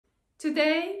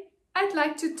Today, I'd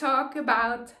like to talk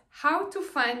about how to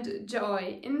find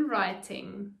joy in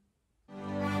writing.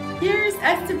 Here's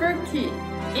Esther Bürki,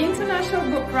 international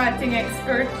book writing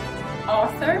expert,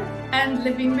 author, and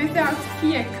Living Without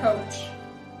Fear coach.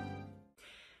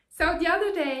 So the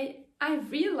other day, I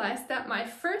realized that my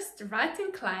first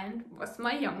writing client was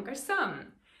my younger son.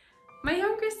 My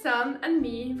younger son and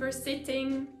me were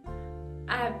sitting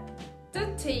at the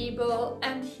table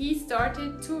and he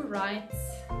started to write.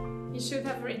 He should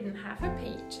have written half a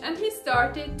page, and he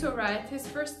started to write his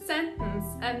first sentence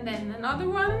and then another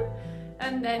one,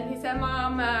 and then he said,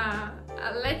 "Mama,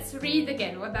 let's read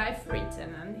again what I've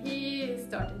written." And he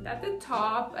started at the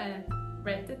top and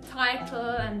read the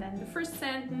title and then the first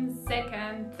sentence,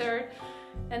 second, third,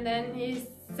 and then he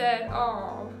said,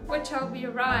 "Oh, what shall we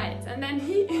write?" And then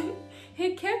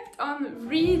he kept on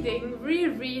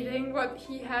rereading what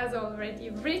he has already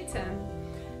written.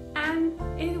 And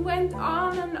it went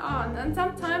on, and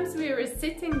sometimes we were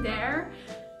sitting there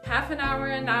half an hour,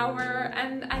 and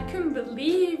I couldn't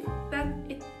believe that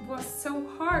it was so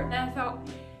hard. And I thought,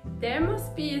 there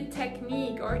must be a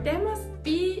technique, or there must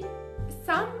be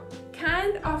some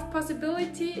kind of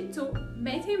possibility to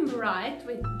make him write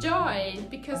with joy,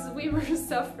 because we were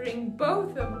suffering,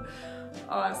 both of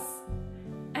us.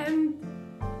 And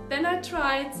then I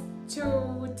tried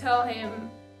to tell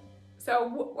him, "So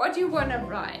what do you want to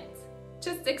write?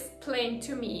 Just explain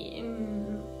to me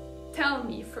and tell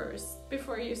me first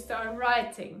before you start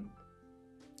writing."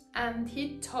 And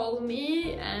he told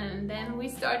me, and then we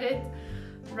started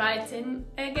writing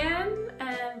again,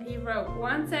 and he wrote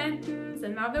one sentence,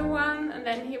 another one, and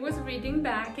then he was reading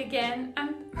back again,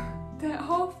 and the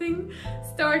whole thing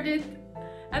started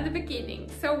at the beginning.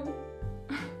 So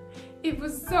it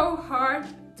was so hard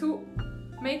to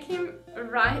make him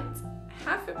write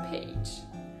half a page.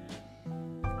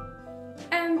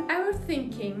 And I was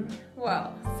thinking,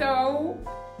 well, so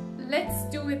let's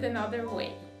do it another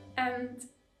way. And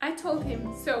I told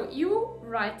him, so you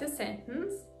write a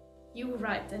sentence, you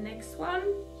write the next one,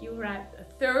 you write a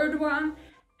third one,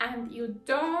 and you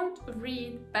don't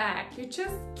read back, you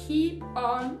just keep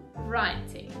on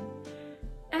writing.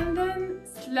 And then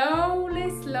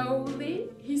slowly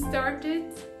he started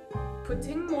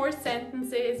putting more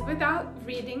sentences without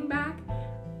reading back,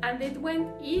 and it went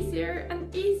easier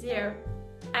and easier.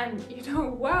 And you know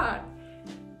what?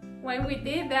 When we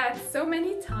did that so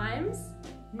many times,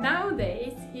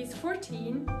 nowadays he's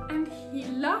 14 and he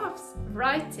loves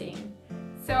writing.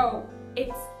 So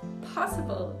it's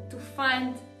possible to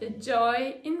find the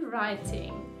joy in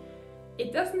writing.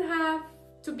 It doesn't have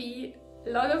to be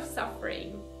a lot of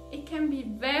suffering. It can be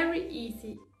very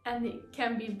easy and it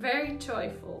can be very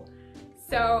joyful.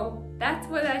 So that's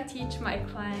what I teach my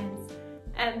clients,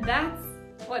 and that's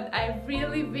what I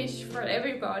really wish for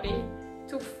everybody,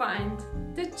 to find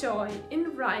the joy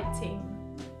in writing.